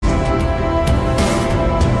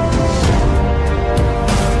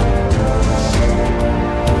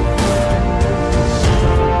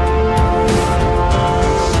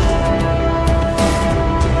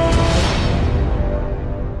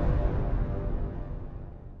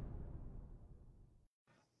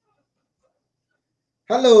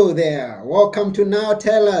Hello there. Welcome to Now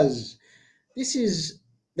Tell Us. This is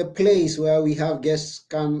the place where we have guests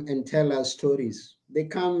come and tell us stories. They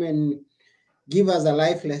come and give us a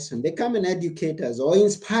life lesson. They come and educate us or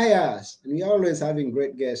inspire us. And we're always having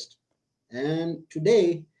great guests. And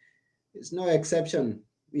today is no exception.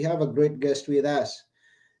 We have a great guest with us.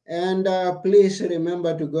 And please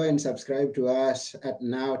remember to go and subscribe to us at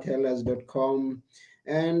nowtellus.com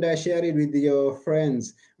and share it with your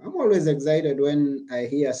friends. I'm always excited when I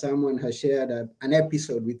hear someone has shared an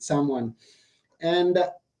episode with someone. And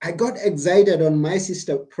I got excited on my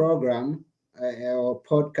sister program or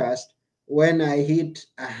podcast when I hit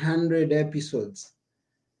 100 episodes.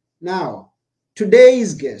 Now,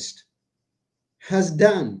 today's guest has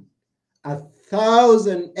done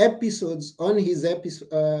 1,000 episodes on his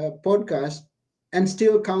podcast and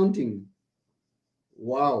still counting.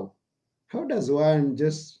 Wow. How does one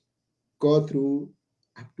just go through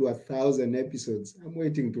up to 1,000 episodes? I'm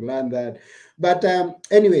waiting to learn that. But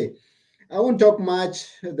anyway, I won't talk much.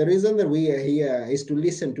 The reason that we are here is to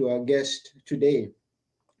listen to our guest today,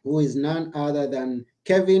 who is none other than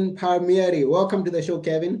Kevin Palmieri. Welcome to the show,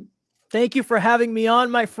 Kevin. Thank you for having me on,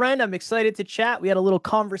 my friend. I'm excited to chat. We had a little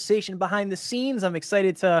conversation behind the scenes. I'm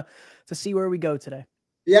excited to see where we go today.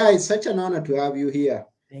 Yeah, it's such an honor to have you here.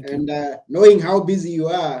 Thank and you. Knowing how busy you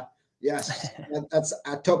are, yes, that's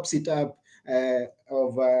a top setup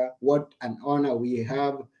of what an honor we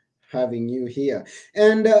have having you here.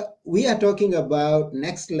 And we are talking about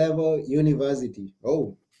Next Level University.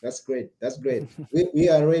 Oh, that's great. That's great. we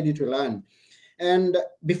are ready to learn. And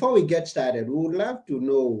before we get started, we would love to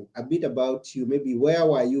know a bit about you. Maybe where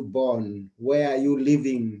were you born? Where are you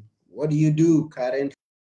living? What do you do currently?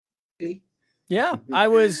 Yeah, I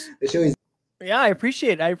was. The show is. Yeah, I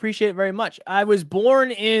appreciate it. I appreciate it very much. I was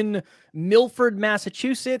born in Milford,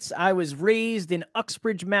 Massachusetts. I was raised in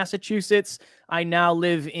Uxbridge, Massachusetts. I now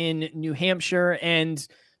live in New Hampshire. And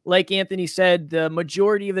like Anthony said, the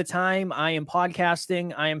majority of the time I am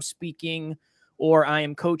podcasting, I am speaking, or I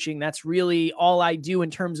am coaching. That's really all I do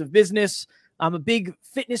in terms of business. I'm a big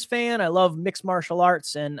fitness fan. I love mixed martial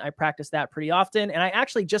arts, and I practice that pretty often. And I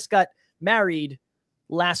actually just got married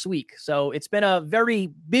last week. So it's been a very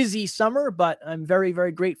busy summer, but I'm very,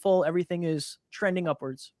 very grateful. Everything is trending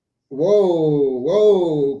upwards.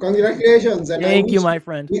 Whoa. Congratulations. And Thank you, my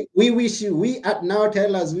friend. We wish you, we at Now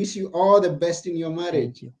Tell Us wish you all the best in your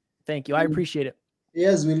marriage. Thank you. I appreciate it.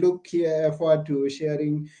 Yes, we look forward to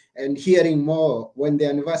sharing and hearing more when the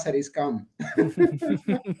anniversaries come.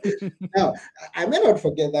 Now, I may not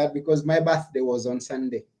forget that because my birthday was on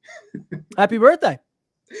Sunday. Happy birthday.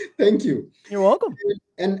 Thank you. You're welcome.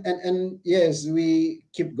 And yes, we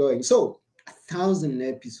keep going. So 1,000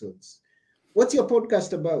 episodes. What's your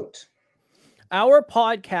podcast about? Our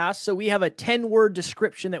podcast, so we have a 10-word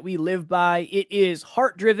description that we live by. It is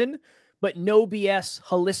heart-driven, but no BS,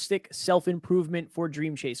 holistic self-improvement for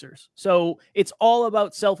dream chasers. So it's all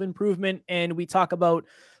about self-improvement, and we talk about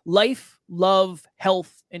life, love,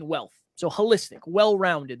 health, and wealth. So holistic,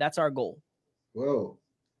 well-rounded. That's our goal. Whoa.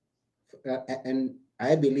 And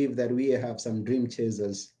I believe that we have some dream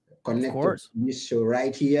chasers connected to this show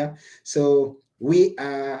right here. So we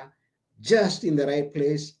are just in the right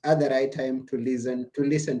place at the right time to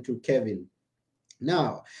listen to Kevin.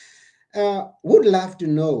 Now, would love to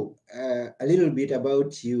know a little bit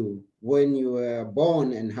about you when you were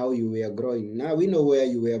born and how you were growing. Now we know where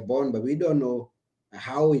you were born, but we don't know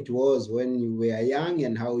how it was when you were young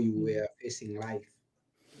and how you were facing life.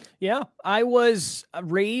 Yeah, I was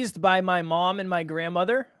raised by my mom and my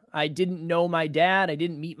grandmother. I didn't know my dad. I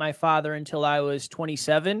didn't meet my father until I was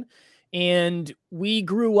 27. And we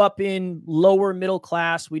grew up in lower middle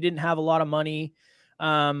class. We didn't have a lot of money.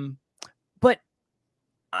 But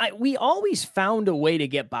we always found a way to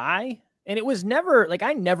get by. And it was never like,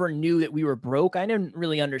 I never knew that we were broke. I didn't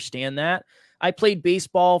really understand that. I played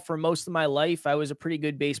baseball for most of my life. I was a pretty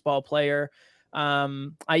good baseball player.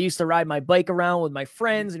 I used to ride my bike around with my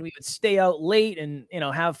friends, and we would stay out late and,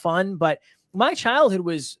 have fun. But my childhood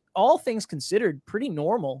was, all things considered, pretty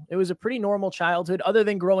normal. It was a pretty normal childhood, other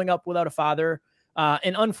than growing up without a father.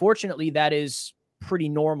 And unfortunately, that is pretty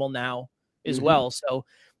normal now as well. So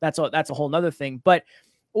that's a whole nother thing. But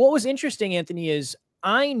what was interesting, Anthony, is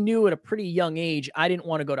I knew at a pretty young age I didn't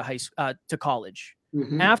want to go to college.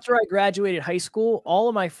 After I graduated high school, all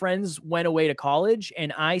of my friends went away to college,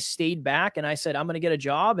 and I stayed back, and I said, I'm going to get a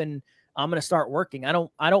job and I'm going to start working. I don't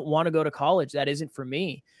want to go to college. That isn't for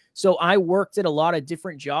me. So I worked at a lot of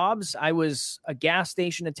different jobs. I was a gas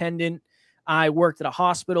station attendant. I worked at a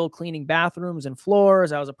hospital cleaning bathrooms and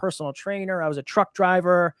floors. I was a personal trainer. I was a truck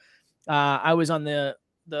driver. I was on the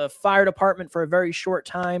the fire department for a very short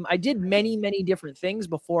time. I did many, many different things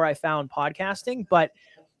before I found podcasting, but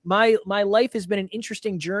my life has been an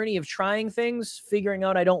interesting journey of trying things, figuring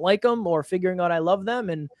out I don't like them or figuring out I love them,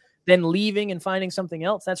 and then leaving and finding something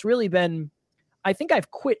else. That's really been, I think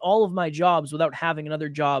I've quit all of my jobs without having another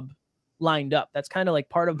job lined up. That's kind of like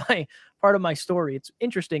part of my story. It's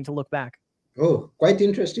interesting to look back. Oh, quite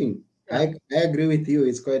interesting. Yeah. I agree with you.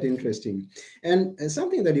 It's quite interesting. And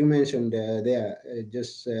something that you mentioned there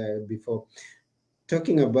just before,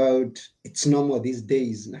 talking about it's normal these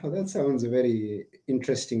days. Now that sounds very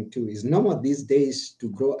interesting too. It's normal these days to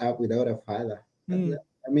grow up without a father. Mm.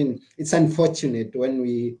 I mean, it's unfortunate when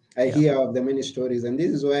I Yeah. hear of the many stories, and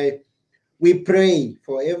this is why we pray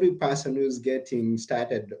for every person who's getting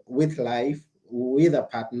started with life with a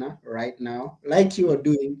partner right now, like you are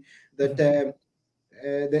doing, that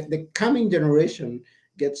the coming generation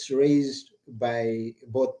gets raised by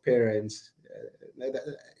both parents.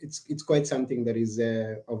 It's quite something that is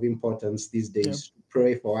of importance these Yeah. days.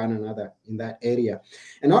 Pray for one another in that area,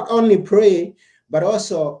 and not only pray, but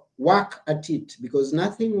also work at it, because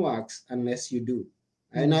nothing works unless you do.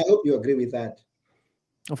 And I hope you agree with that.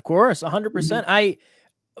 Of course, 100%.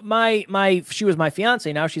 She was my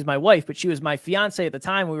fiance. Now she's my wife, but she was my fiance at the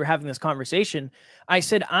time we were having this conversation. I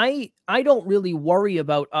said, I don't really worry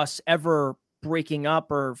about us ever breaking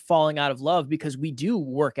up or falling out of love, because we do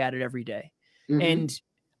work at it every day. Mm-hmm.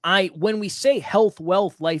 And when we say health,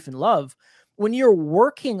 wealth, life, and love, when you're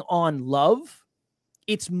working on love,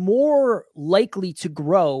 it's more likely to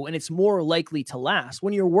grow and it's more likely to last.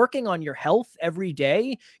 When you're working on your health every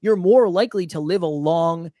day, you're more likely to live a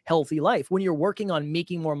long, healthy life. When you're working on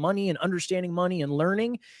making more money and understanding money and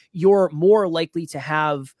learning, you're more likely to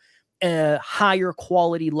have a higher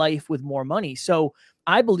quality life with more money. So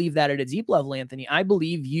I believe that at a deep level, Anthony. I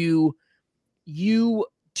believe you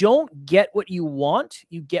don't get what you want,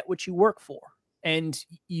 you get what you work for. And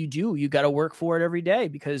you got to work for it every day,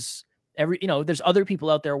 because there's other people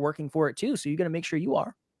out there working for it too. So you got to make sure you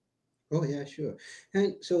are. Oh yeah, sure.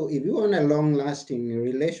 And so if you want a long-lasting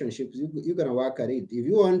relationship, you're gonna work at it. If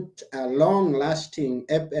you want a long-lasting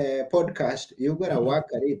podcast, you're gonna work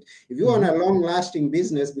at it. If you want a long-lasting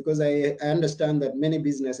business, because I understand that many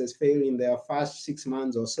businesses fail in their first 6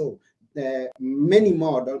 months or so. Many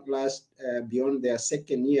more don't last beyond their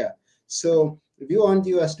second year. So if you want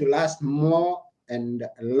yours to last more and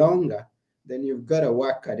longer, then you've got to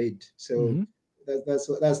work at it. So that's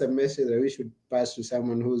the message that we should pass to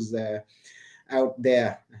someone who's out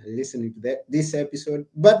there listening to this episode.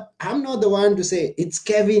 But I'm not the one to say, it's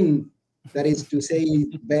Kevin that is to say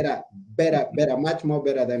better, much more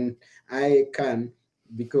better than I can,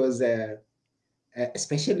 because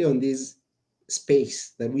especially on this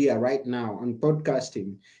space that we are right now on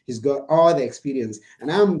podcasting, he's got all the experience,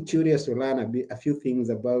 and I'm curious to learn a few things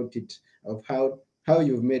about it, of how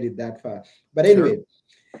you've made it that far. But anyway,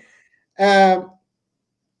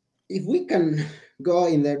 if we can go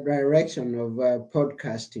in the direction of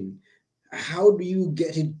podcasting, how do you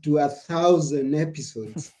get it to 1,000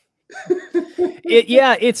 episodes?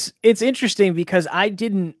 It's interesting, because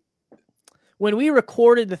when we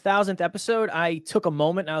recorded the 1,000th episode, I took a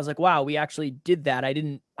moment and I was like, wow, we actually did that.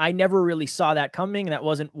 I never really saw that coming. That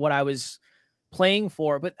wasn't what I was playing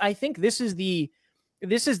for. But I think this is the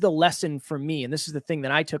lesson for me. And this is the thing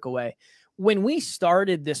that I took away. When we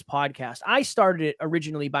started this podcast, I started it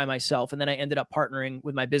originally by myself, and then I ended up partnering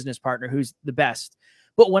with my business partner, who's the best.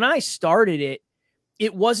 But when I started it,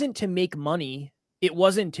 it wasn't to make money. It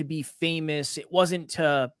wasn't to be famous. It wasn't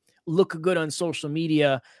to look good on social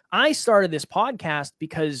media. I started this podcast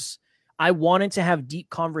because I wanted to have deep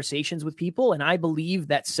conversations with people, and I believe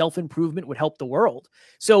that self-improvement would help the world.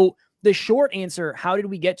 So the short answer, how did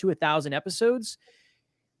we get to 1,000 episodes?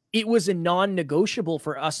 It was a non-negotiable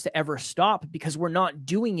for us to ever stop, because we're not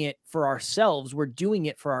doing it for ourselves. We're doing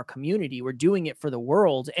it for our community. We're doing it for the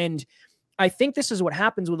world. And I think this is what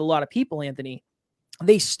happens with a lot of people, Anthony.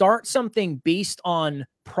 They start something based on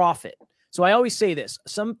profit. So I always say this,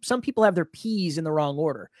 some people have their P's in the wrong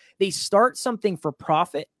order. They start something for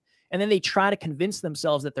profit, and then they try to convince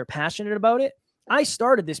themselves that they're passionate about it. I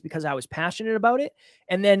started this because I was passionate about it.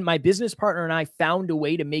 And then my business partner and I found a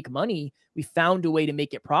way to make money. We found a way to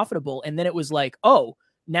make it profitable. And then it was like, oh,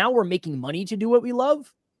 now we're making money to do what we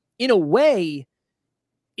love. In a way,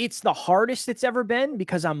 it's the hardest it's ever been,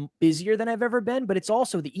 because I'm busier than I've ever been, but it's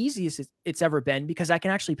also the easiest it's ever been, because I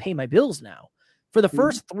can actually pay my bills now. For the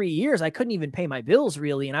first 3 years, I couldn't even pay my bills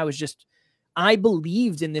really. And I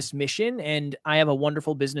believed in this mission, and I have a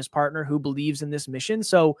wonderful business partner who believes in this mission.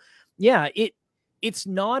 So yeah, it's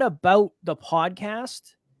not about the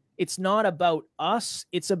podcast. It's not about us.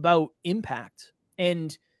 It's about impact.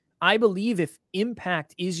 And I believe if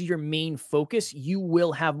impact is your main focus, you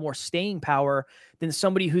will have more staying power than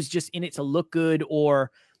somebody who's just in it to look good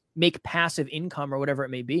or make passive income or whatever it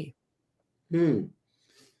may be.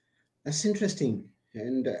 That's interesting.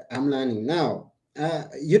 And I'm learning now.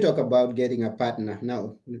 You talk about getting a partner.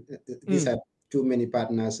 Now, these are too many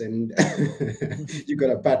partners, and you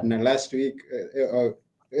got a partner last week, or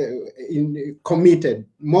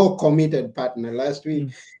more committed partner last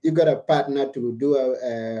week. You got a partner to do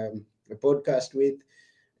a podcast with,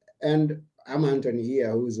 and I'm Anthony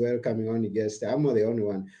here, who's welcoming only guest. I'm not the only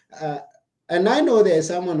one. And I know there's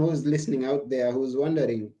someone who's listening out there who's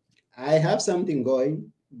wondering, I have something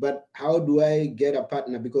going, but how do I get a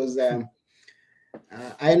partner? Because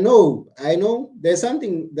I know there's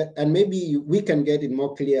something that, and maybe we can get it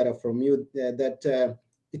more clearer from you, that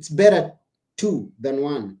it's better two than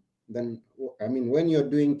one. I mean, when you're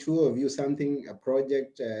doing two of you something, a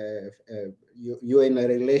project, you're in a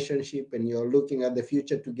relationship and you're looking at the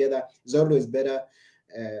future together, it's always better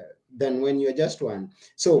than when you're just one.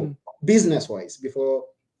 So business-wise,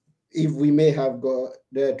 if we may have go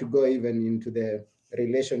even into the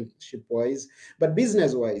relationship-wise, but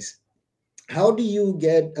business-wise, how do you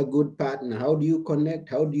get a good partner? How do you connect?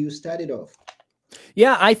 How do you start it off?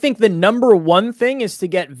 Yeah, I think the number one thing is to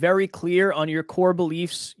get very clear on your core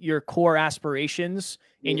beliefs, your core aspirations,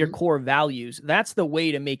 and your core values. That's the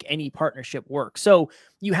way to make any partnership work. So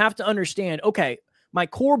you have to understand, okay, my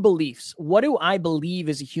core beliefs, what do I believe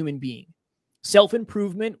as a human being?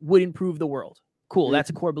 Self-improvement would improve the world. Cool, that's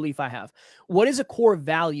a core belief I have. What is a core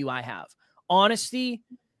value I have? Honesty,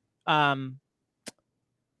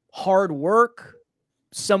 hard work,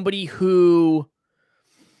 somebody who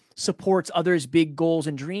supports others' big goals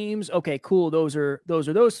and dreams. Okay, cool. Those are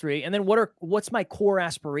those three. And then what's my core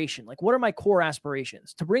aspiration? Like, what are my core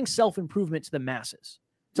aspirations? To bring self-improvement to the masses,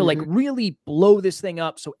 to like really blow this thing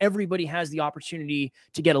up so everybody has the opportunity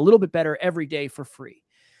to get a little bit better every day for free.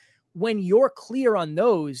 When you're clear on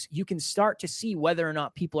those, you can start to see whether or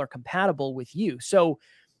not people are compatible with you. So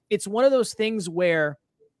it's one of those things where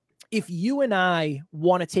if you and I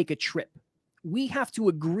want to take a trip, we have to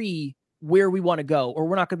agree where we want to go, or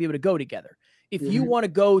we're not going to be able to go together. If you want to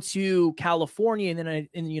go to California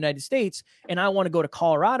in the United States, and I want to go to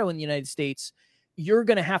Colorado in the United States, you're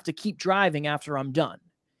going to have to keep driving after I'm done.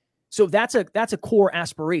 So that's a core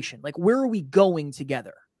aspiration. Like, where are we going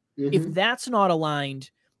together? If that's not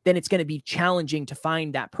aligned, then it's going to be challenging to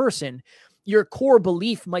find that person. Your core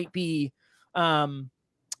belief might be,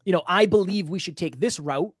 I believe we should take this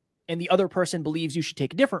route, and the other person believes you should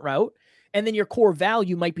take a different route. And then your core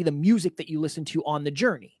value might be the music that you listen to on the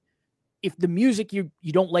journey. If the music, you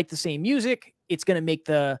don't like the same music, it's going to make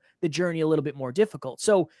the journey a little bit more difficult.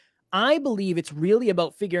 So I believe it's really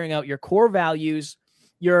about figuring out your core values,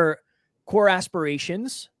 your core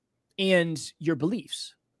aspirations, and your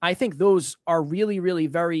beliefs. I think those are really, really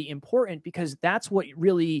very important, because that's what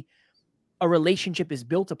really a relationship is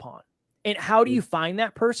built upon. And how do you find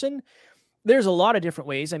that person? There's a lot of different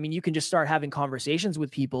ways. I mean, you can just start having conversations with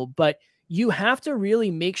people, but you have to really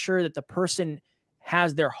make sure that the person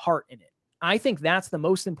has their heart in it. I think that's the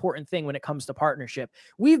most important thing when it comes to partnership.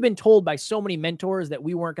 We've been told by so many mentors that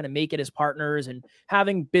we weren't going to make it as partners, and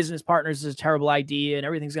having business partners is a terrible idea and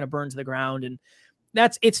everything's going to burn to the ground. And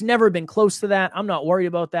it's never been close to that. I'm not worried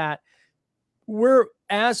about that. We're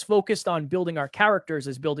as focused on building our characters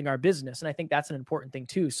as building our business. And I think that's an important thing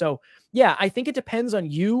too. So yeah, I think it depends on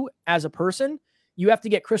you as a person. You have to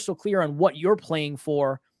get crystal clear on what you're playing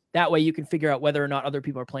for. That way you can figure out whether or not other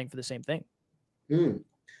people are playing for the same thing. And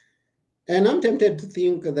I'm tempted to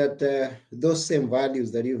think that those same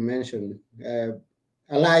values that you've mentioned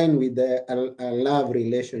align with a love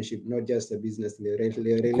relationship, not just a business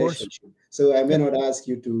relationship. So I may not ask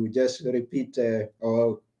you to just repeat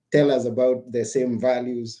or tell us about the same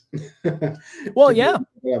values. Well, yeah.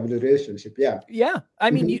 Relationship. Yeah. Yeah.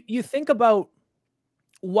 I mean, you think about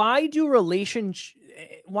why do relationships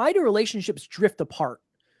drift apart?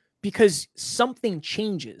 Because something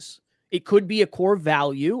changes. It could be a core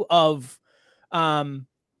value of,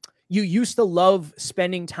 you used to love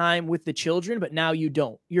spending time with the children, but now you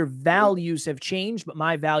don't. Your values have changed, but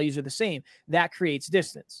my values are the same. That creates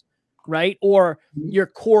distance, right? Or your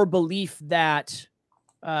core belief that,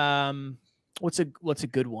 what's a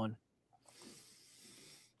good one?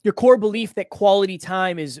 Your core belief that quality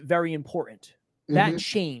time is very important. That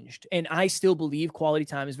changed. And I still believe quality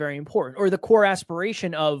time is very important. Or the core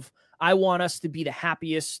aspiration of, I want us to be the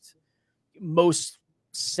happiest, most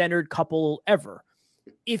centered couple ever.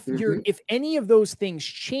 If any of those things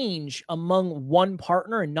change among one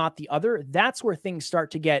partner and not the other, that's where things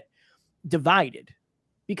start to get divided,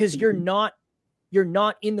 because you're not you're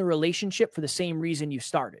not in the relationship for the same reason you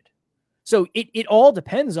started. So it all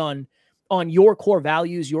depends on your core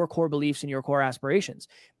values, your core beliefs, and your core aspirations.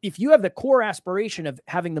 If you have the core aspiration of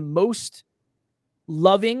having the most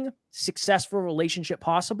loving, successful relationship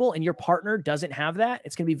possible, and your partner doesn't have that,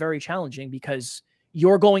 it's going to be very challenging because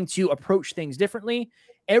you're going to approach things differently.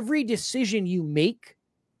 Every decision you make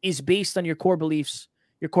is based on your core beliefs,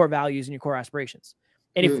 your core values, and your core aspirations.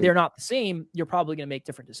 And if they're not the same, you're probably going to make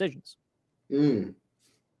different decisions.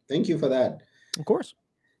 Thank you for that. Of course.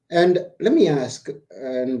 And let me ask,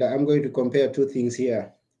 and I'm going to compare two things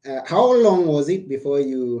here. How long was it before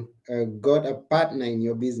you got a partner in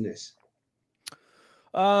your business?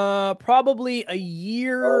 Probably a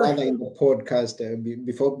year. Or rather in the podcast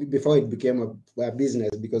before it became a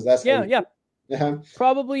business, because that's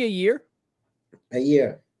probably a year. A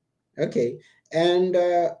year. Okay. And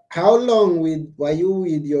how long were you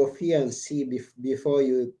with your fiancé before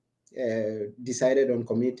you decided on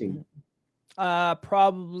committing?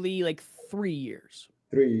 Probably like 3 years.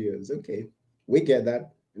 3 years. Okay. We get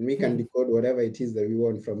that. And we can decode whatever it is that we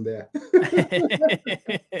want from there.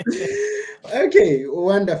 Okay,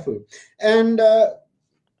 wonderful. And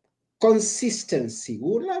consistency.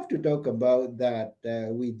 We would love to talk about that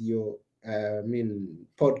with your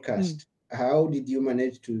podcast. How did you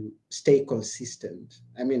manage to stay consistent?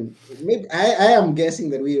 I mean, maybe I am guessing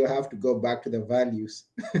that we will have to go back to the values.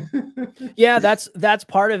 Yeah, that's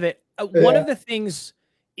part of it. One of the things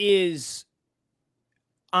is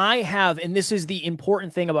I have, and this is the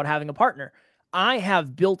important thing about having a partner, I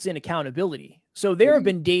have built-in accountability. So there have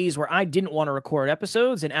been days where I didn't want to record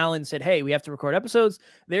episodes and Alan said, hey, we have to record episodes.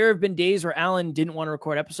 There have been days where Alan didn't want to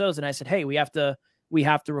record episodes and I said, hey, we have to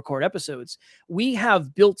record episodes. We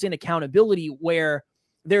have built-in accountability where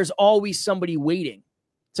there's always somebody waiting.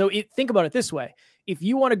 So think about it this way. If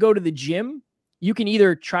you want to go to the gym, you can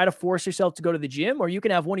either try to force yourself to go to the gym or you can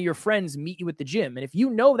have one of your friends meet you at the gym. And if you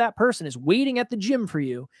know that person is waiting at the gym for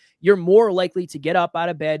you, you're more likely to get up out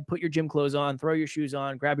of bed, put your gym clothes on, throw your shoes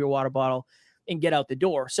on, grab your water bottle, and get out the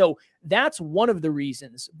door. So that's one of the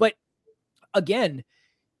reasons. But again,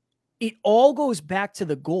 it all goes back to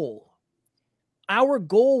the goal. Our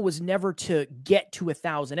goal was never to get to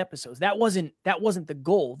 1,000 episodes. That wasn't the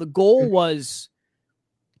goal. The goal was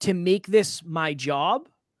to make this my job,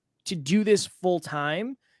 to do this full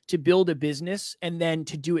time, to build a business, and then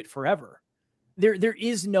to do it forever.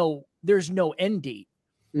 There's no end date.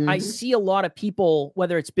 I see a lot of people,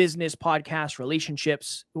 whether it's business, podcasts,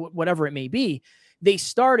 relationships, whatever it may be, they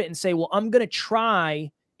start it and say, well, I'm going to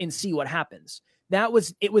try and see what happens.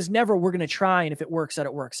 It was never, we're going to try. And if it works out,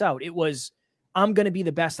 it works out. It was, I'm going to be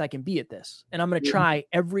the best I can be at this. And I'm going to try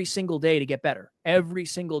every single day to get better every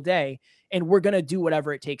single day. And we're going to do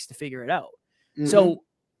whatever it takes to figure it out. So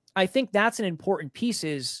I think that's an important piece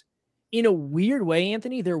is, in a weird way,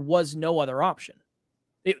 Anthony, there was no other option.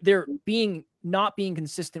 Not being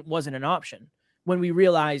consistent wasn't an option when we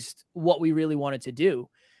realized what we really wanted to do.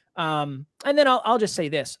 And then I'll just say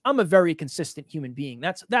this. I'm a very consistent human being.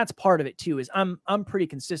 That's part of it too, is I'm pretty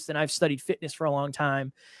consistent. I've studied fitness for a long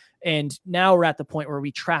time. And now we're at the point where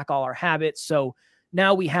we track all our habits. So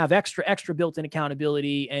now we have extra built-in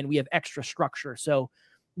accountability and we have extra structure. So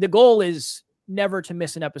the goal is never to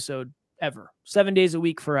miss an episode ever. 7 days a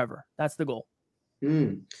week forever. That's the goal.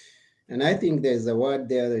 And I think there's a word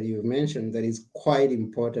there that you've mentioned that is quite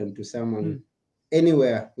important to someone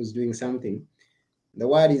anywhere who's doing something. The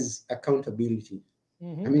word is accountability.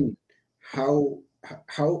 I mean, how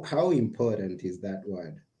important is that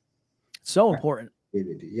word? So important.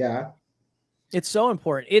 Yeah. It's so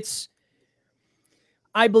important.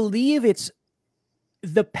 I believe it's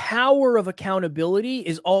the power of accountability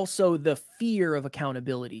is also the fear of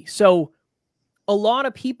accountability. So a lot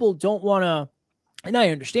of people don't want to, and I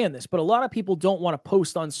understand this, but a lot of people don't want to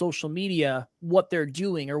post on social media what they're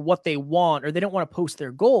doing or what they want, or they don't want to post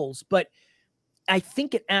their goals. But I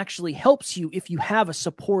think it actually helps you if you have a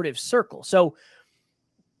supportive circle. So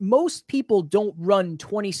most people don't run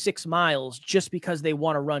 26 miles just because they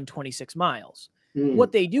want to run 26 miles.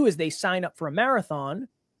 What they do is they sign up for a marathon.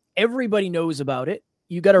 Everybody knows about it.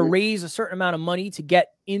 You got to raise a certain amount of money to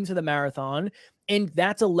get into the marathon. And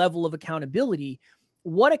that's a level of accountability.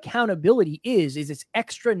 What accountability is it's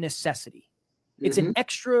extra necessity. It's an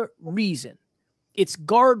extra reason. It's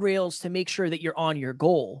guardrails to make sure that you're on your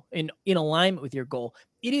goal and in alignment with your goal.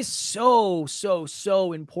 It is so, so,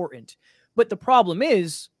 so important. But the problem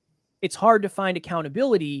is it's hard to find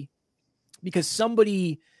accountability because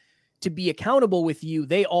somebody to be accountable with you,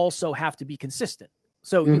 they also have to be consistent.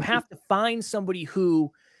 So you have to find somebody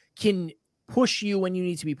who can push you when you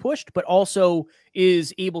need to be pushed, but also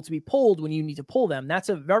is able to be pulled when you need to pull them. That's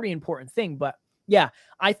a very important thing. But Yeah,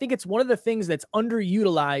 I think it's one of the things that's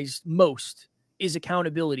underutilized most is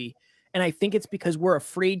accountability. And I think it's because we're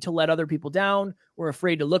afraid to let other people down. We're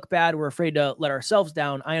afraid to look bad. We're afraid to let ourselves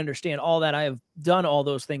down. I understand all that. I have done all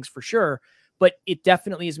those things for sure, but it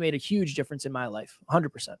definitely has made a huge difference in my life.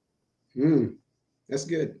 100%. That's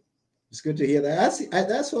good. It's good to hear that.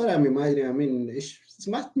 That's what I'm imagining. I mean, it's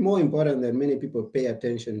much more important than many people pay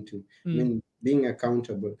attention to. I mean, being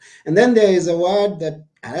accountable. And then there is a word that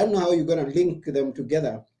I don't know how you're going to link them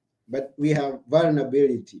together, but we have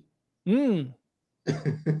vulnerability.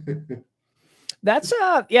 That's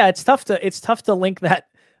yeah, it's tough to link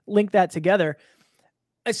that together,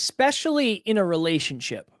 especially in a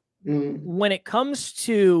relationship. When it comes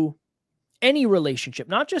to any relationship,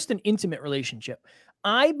 not just an intimate relationship,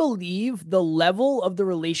 I believe the level of the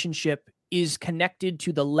relationship is connected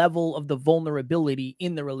to the level of the vulnerability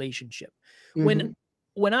in the relationship. When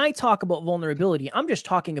I talk about vulnerability, I'm just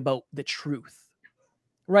talking about the truth.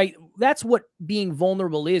 Right? That's what being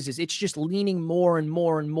vulnerable is it's just leaning more and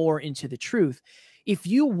more and more into the truth. If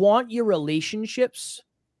you want your relationships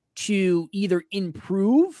to either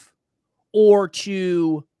improve or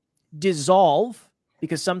to dissolve,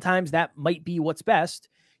 because sometimes that might be what's best,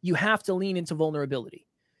 you have to lean into vulnerability.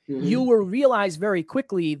 You will realize very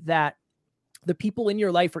quickly that the people in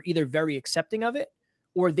your life are either very accepting of it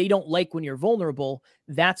or they don't like when you're vulnerable.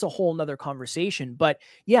 That's a whole nother conversation. But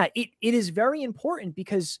yeah, it is very important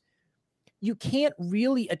because you can't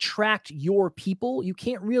really attract your people. You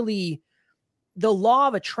can't really, the law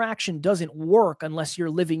of attraction doesn't work unless you're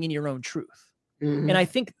living in your own truth. And I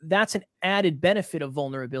think that's an added benefit of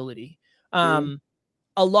vulnerability.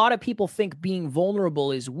 A lot of people think being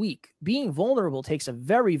vulnerable is weak. Being vulnerable takes a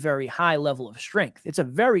very, very high level of strength. It's a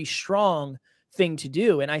very strong thing to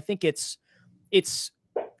do. And I think it's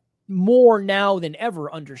more now than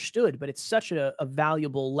ever understood, but it's such a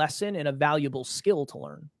valuable lesson and a valuable skill to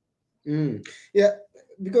learn. Yeah,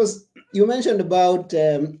 because you mentioned about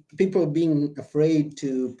people being afraid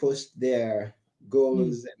to post their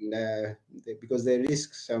goals and because they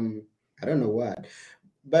risk some, I don't know what.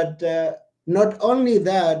 But not only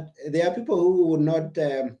that, there are people who would not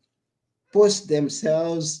post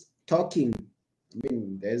themselves talking. I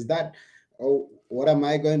mean, there's that. Oh, what am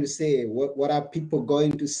I going to say? What are people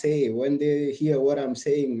going to say when they hear what I'm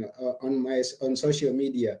saying on social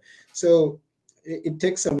media? So it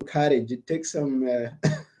takes some courage. It takes some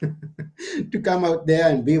to come out there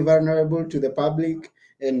and be vulnerable to the public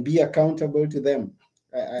and be accountable to them.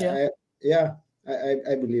 I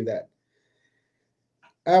believe that.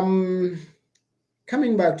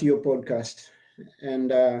 Coming back to your podcast,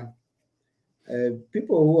 and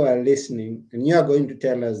people who are listening, and you are going to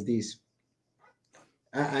tell us this.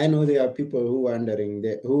 I know there are people who are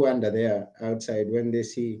under there outside when they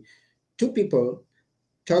see two people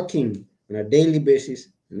talking on a daily basis,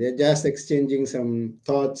 and they're just exchanging some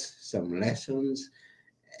thoughts, some lessons,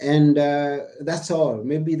 and that's all.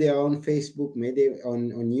 Maybe they're on Facebook, maybe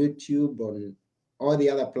on YouTube, on all the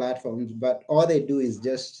other platforms, but all they do is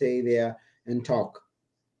just stay there and talk.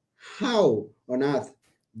 How on earth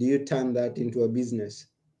do you turn that into a business?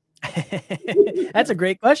 That's a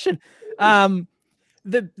great question.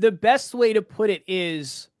 The best way to put it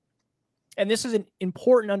is, and this is an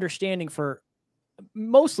important understanding for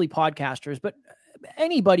mostly podcasters, but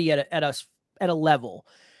anybody at a level,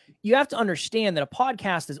 you have to understand that a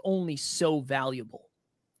podcast is only so valuable.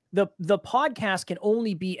 The podcast can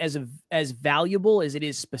only be as valuable as it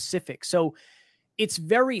is specific. So it's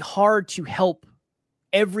very hard to help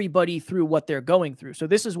everybody through what they're going through. So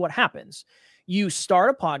this is what happens. You start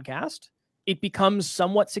a podcast, it becomes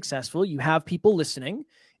somewhat successful. You have people listening.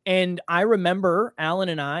 And I remember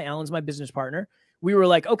Alan's my business partner. We were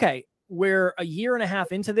like, okay, we're a year and a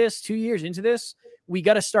half into this, 2 years into this. We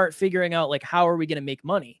got to start figuring out, like, how are we going to make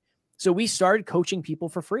money? So we started coaching people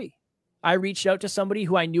for free. I reached out to somebody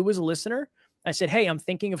who I knew was a listener. I said, hey, I'm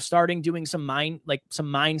thinking of starting doing some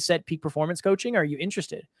mindset peak performance coaching. Are you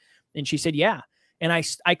interested? And she said, yeah. And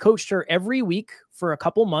I coached her every week for a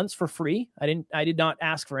couple months for free. I did not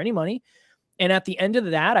ask for any money. And at the end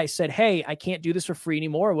of that, I said, hey, I can't do this for free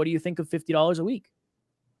anymore. What do you think of $50 a week?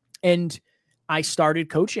 And I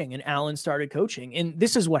started coaching and Alan started coaching. And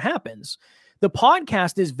this is what happens. The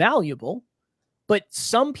podcast is valuable, but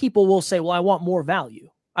some people will say, well, I want more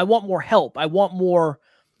value. I want more help. I want more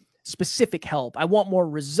specific help. I want more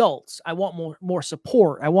results. I want more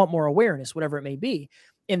support. I want more awareness, whatever it may be.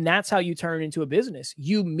 And that's how you turn it into a business.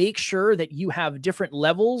 You make sure that you have different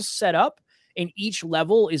levels set up, and each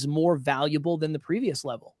level is more valuable than the previous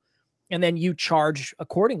level. And then you charge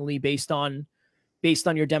accordingly based on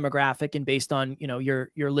your demographic and based on,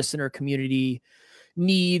 your listener community,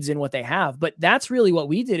 needs and what they have. But that's really what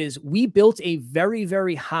we did, is we built a very,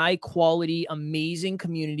 very high quality, amazing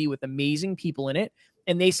community with amazing people in it.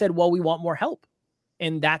 And they said, well, we want more help.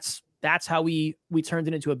 And that's how we turned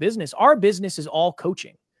it into a business. Our business is all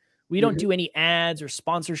coaching. We don't do any ads or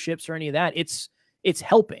sponsorships or any of that. It's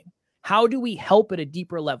helping. How do we help at a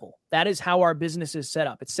deeper level? That is how our business is set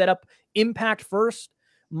up. It's set up impact first,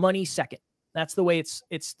 money second. That's the way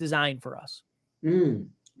it's designed for us.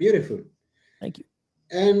 Beautiful. Thank you.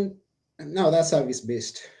 And now that's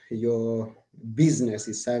service-based. Your business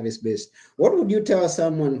is service-based. What would you tell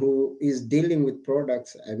someone who is dealing with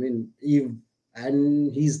products? I mean,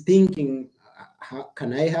 and he's thinking, how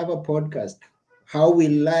can I have a podcast? How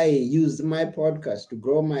will I use my podcast to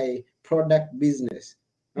grow my product business?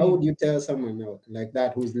 How would you tell someone like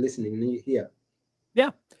that who's listening here?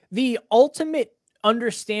 Yeah. The ultimate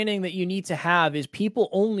understanding that you need to have is people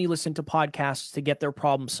only listen to podcasts to get their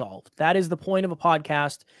problem solved. That is the point of a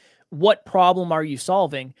podcast. What problem are you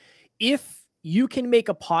solving? If you can make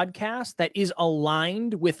a podcast that is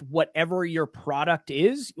aligned with whatever your product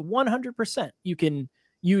is, 100%, you can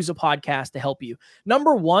use a podcast to help you.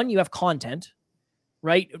 Number one, you have content.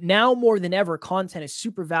 Right now, more than ever, content is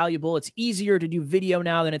super valuable. It's easier to do video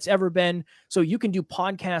now than it's ever been. So you can do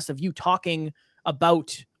podcasts of you talking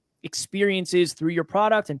about experiences through your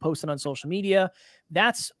product and post it on social media.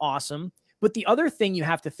 That's awesome. But the other thing you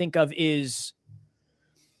have to think of is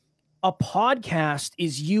a podcast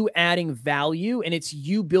is you adding value, and it's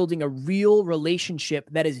you building a real relationship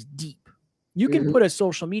that is deep. You can put a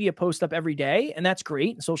social media post up every day, and that's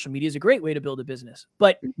great. Social media is a great way to build a business,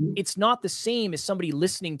 but it's not the same as somebody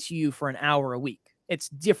listening to you for an hour a week. It's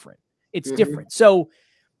different. It's different. So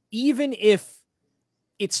even if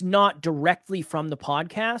it's not directly from the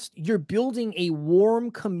podcast, you're building a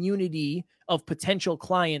warm community of potential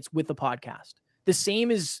clients with the podcast. The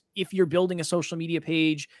same as if you're building a social media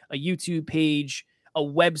page, a YouTube page, a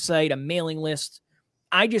website, a mailing list.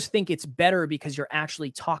 I just think it's better because you're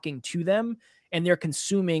actually talking to them and they're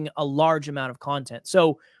consuming a large amount of content.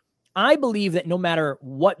 So I believe that no matter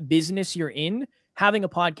what business you're in, having a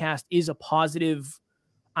podcast is a positive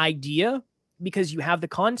idea because you have the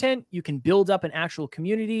content, you can build up an actual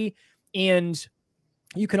community, and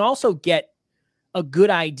you can also get a good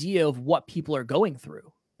idea of what people are going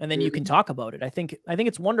through. And then you can talk about it. I think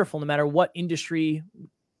it's wonderful no matter what industry,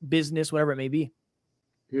 business, whatever it may be.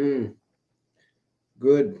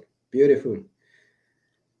 Good. Beautiful.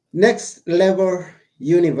 Next Level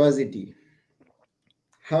University.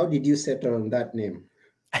 How did you settle on that name?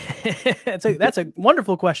 That's a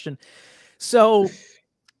wonderful question. So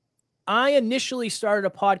I initially started a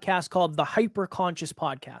podcast called the Hyper Conscious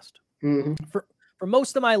Podcast. For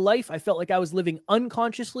most of my life, I felt like I was living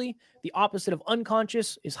unconsciously. The opposite of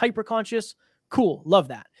unconscious is hyperconscious. Cool. Love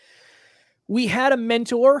that. We had a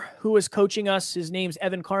mentor who was coaching us. His name's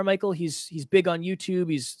Evan Carmichael. He's big on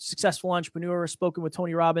YouTube. He's a successful entrepreneur, spoken with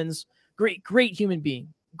Tony Robbins. Great human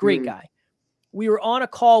being. Great guy. We were on a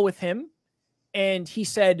call with him, and he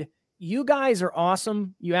said, you guys are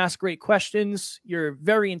awesome. You ask great questions. You're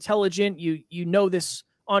very intelligent. You know this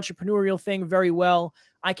entrepreneurial thing very well.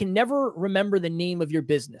 I can never remember the name of your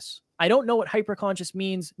business. I don't know what hyperconscious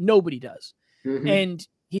means. Nobody does. And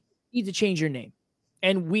you need to change your name.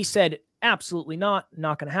 And we said, absolutely not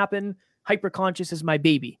going to happen. Hyperconscious is my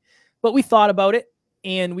baby. But we thought about it,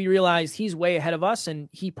 and we realized he's way ahead of us, and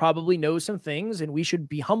he probably knows some things, and we should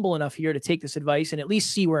be humble enough here to take this advice and at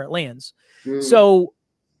least see where it lands. So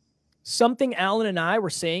something Alan and I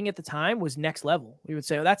were saying at the time was next level. We would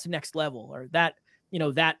say, oh, that's next level, or that,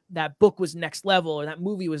 that book was next level, or that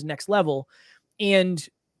movie was next level. And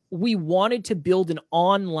we wanted to build an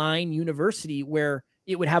online university where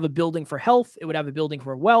it would have a building for health. It would have a building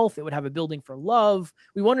for wealth. It would have a building for love.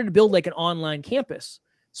 We wanted to build like an online campus.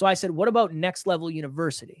 So I said, what about Next Level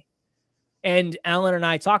University? And Alan and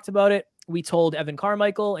I talked about it. We told Evan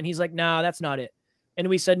Carmichael, and he's like, nah, that's not it. And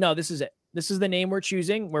we said, no, this is it. This is the name we're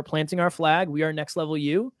choosing. We're planting our flag. We are Next Level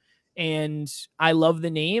U. And I love the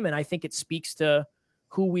name, and I think it speaks to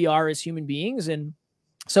who we are as human beings. And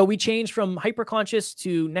so we changed from Hyperconscious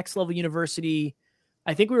to Next Level University.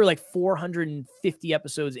 I think we were like 450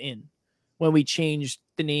 episodes in when we changed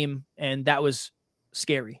the name, and that was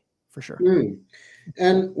scary for sure.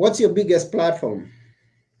 And what's your biggest platform?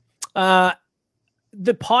 The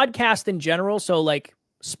podcast in general. So like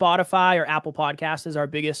Spotify or Apple Podcasts is our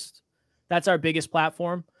biggest. That's our biggest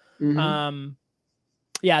platform.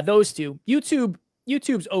 Yeah, those two.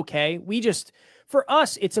 YouTube's okay. For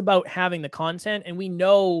us, it's about having the content, and we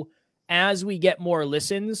know as we get more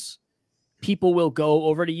listens, people will go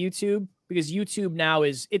over to YouTube, because YouTube now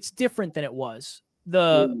it's different than it was.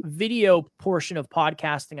 the video portion of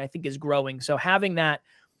podcasting, I think, is growing. So having that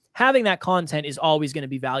content is always going to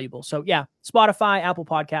be valuable. So yeah, Spotify, Apple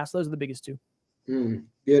Podcasts, those are the biggest two.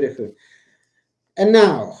 Beautiful. And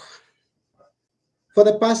now, for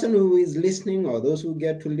the person who is listening or those who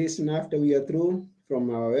get to listen after we are through from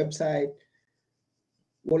our website,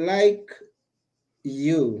 would like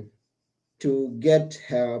you to get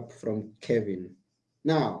help from Kevin.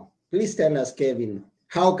 Now, please tell us, Kevin,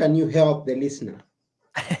 how can you help the listener?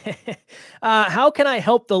 How can I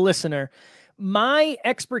help the listener? My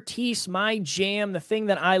expertise, my jam, the thing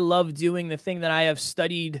that I love doing, the thing that I have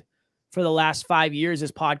studied for the last 5 years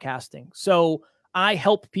is podcasting. So I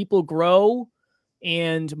help people grow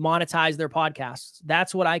and monetize their podcasts.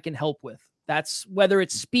 That's what I can help with. That's whether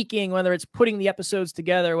it's speaking, whether it's putting the episodes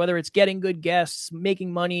together, whether it's getting good guests,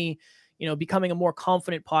 making money, becoming a more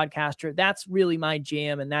confident podcaster. That's really my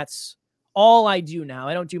jam. And that's all I do now.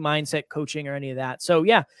 I don't do mindset coaching or any of that. So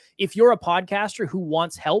yeah, if you're a podcaster who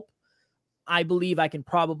wants help, I believe I can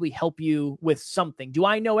probably help you with something. Do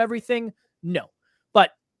I know everything? No.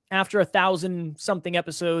 But after 1,000 something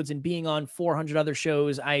episodes and being on 400 other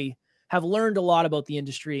shows, I have learned a lot about the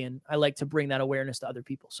industry, and I like to bring that awareness to other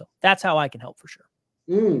people. So that's how I can help for sure.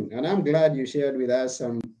 And I'm glad you shared with us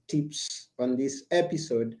some tips on this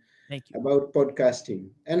episode. Thank you. About podcasting.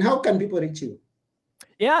 And how can people reach you?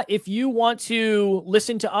 Yeah, if you want to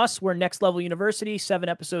listen to us, we're Next Level University, 7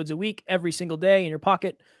 episodes a week, every single day in your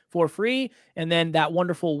pocket for free. And then that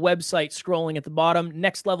wonderful website scrolling at the bottom,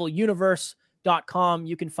 nextleveluniverse.com.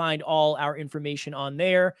 You can find all our information on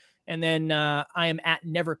there. And then I am at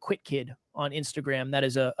Never Quit Kid on Instagram. That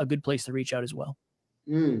is a good place to reach out as well.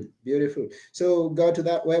 Beautiful. So go to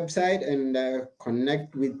that website and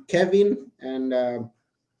connect with Kevin and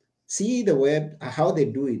see the web, how they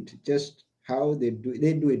do it, just how they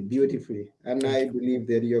do it beautifully. And I believe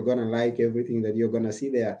that you're going to like everything that you're going to see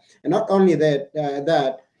there. And not only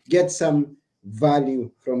that, get some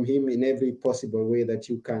value from him in every possible way that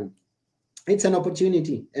you can. It's an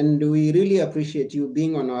opportunity. And we really appreciate you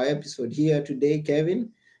being on our episode here today, Kevin,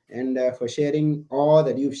 and for sharing all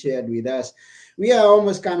that you've shared with us. We are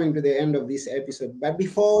almost coming to the end of this episode. But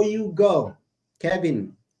before you go,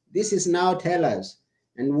 Kevin, this is Now Tell Us.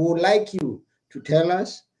 And we would like you to tell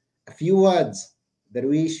us a few words that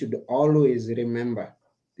we should always remember.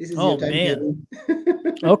 This is your time. Man.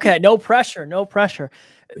 Okay, no pressure.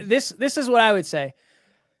 This is what I would say.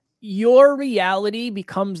 Your reality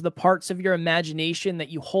becomes the parts of your imagination that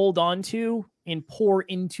you hold on to and pour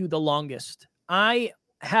into the longest. I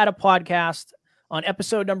had a podcast on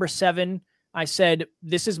episode number 7. I said,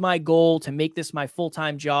 this is my goal, to make this my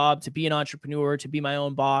full-time job, to be an entrepreneur, to be my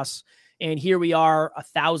own boss. And here we are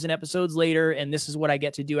 1,000 episodes later, and this is what I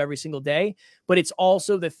get to do every single day. But it's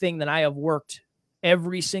also the thing that I have worked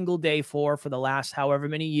every single day for the last however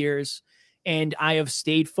many years. And I have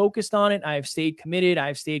stayed focused on it. I have stayed committed. I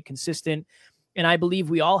have stayed consistent. And I believe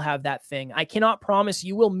we all have that thing. I cannot promise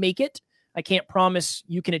you will make it. I can't promise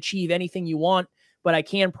you can achieve anything you want, but I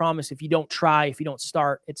can promise if you don't try, if you don't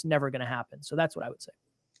start, it's never going to happen. So that's what I would say.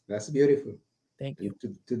 That's beautiful. Thank you.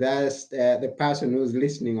 To that, the person who's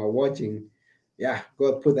listening or watching,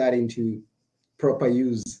 go put that into proper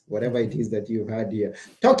use, whatever it is that you've had here.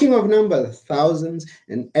 Talking of numbers, thousands,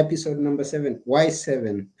 and episode number 7. Why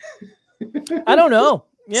 7? I don't know.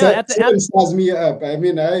 Yeah, so, 7 stars me up. I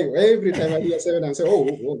mean, every time I hear 7, I'm saying,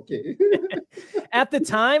 oh, okay. At the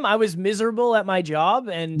time, I was miserable at my job,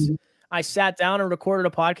 and I sat down and recorded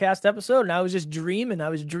a podcast episode, and I was just dreaming. I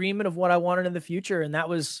was dreaming of what I wanted in the future, and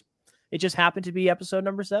it just happened to be episode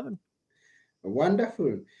number 7.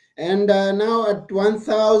 Wonderful. And now at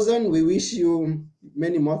 1,000, we wish you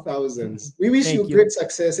many more thousands. We wish you great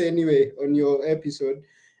success anyway on your episode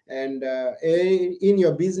and in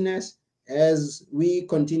your business, as we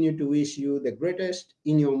continue to wish you the greatest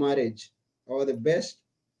in your marriage, or the best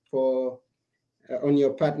for on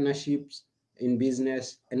your partnerships in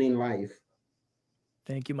business and in life.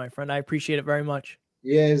 Thank you, my friend. I appreciate it very much.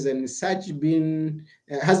 Yes, and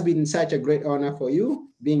has been such a great honor for you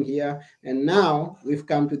being here. And now we've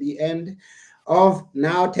come to the end of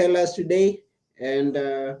Now Tell Us today. And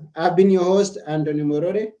I've been your host, Anthony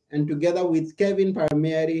Morore. And together with Kevin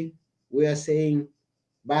Palmieri, we are saying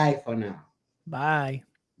bye for now. Bye.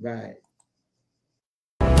 Bye.